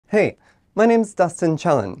Hey, my name's Dustin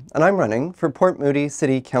Chelen, and I'm running for Port Moody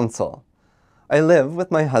City Council. I live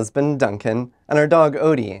with my husband Duncan and our dog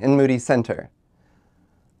Odie in Moody Centre.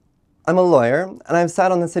 I'm a lawyer, and I've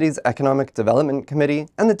sat on the city's Economic Development Committee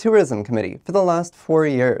and the Tourism Committee for the last 4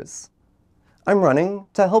 years. I'm running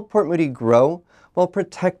to help Port Moody grow while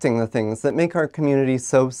protecting the things that make our community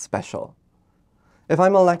so special. If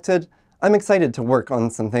I'm elected, I'm excited to work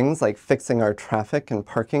on some things like fixing our traffic and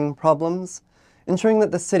parking problems, ensuring that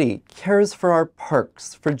the city cares for our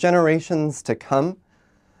parks for generations to come,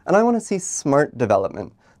 and I want to see smart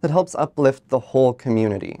development that helps uplift the whole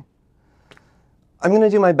community. I'm going to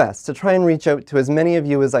do my best to try and reach out to as many of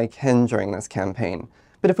you as I can during this campaign,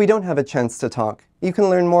 but if we don't have a chance to talk, you can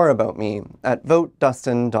learn more about me at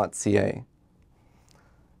votedustin.ca.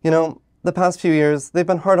 You know, the past few years, they've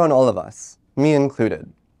been hard on all of us, me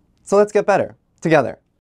included. So let's get better, together.